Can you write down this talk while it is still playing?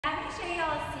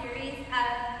y'all a series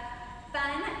of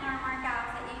fun arm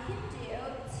workouts that you can do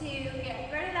to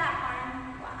get rid of that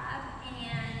arm flab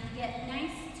and get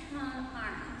nice toned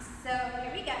arms. So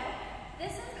here we go.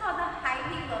 This is called the high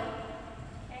V, low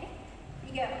V. Okay?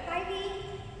 You go high V,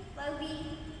 low V,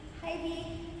 high V,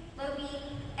 low V,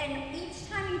 and each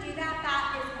time you do that,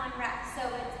 that is one rep. So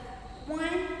it's 1,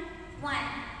 1,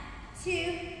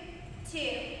 2, 2,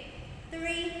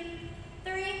 3,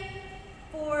 3,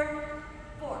 4,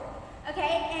 4. Okay,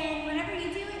 and whenever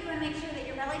you do it, you want to make sure that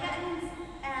your belly buttons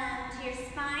to your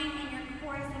spine and your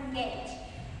core is engaged.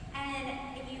 And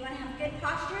if you want to have good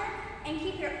posture and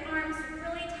keep your arms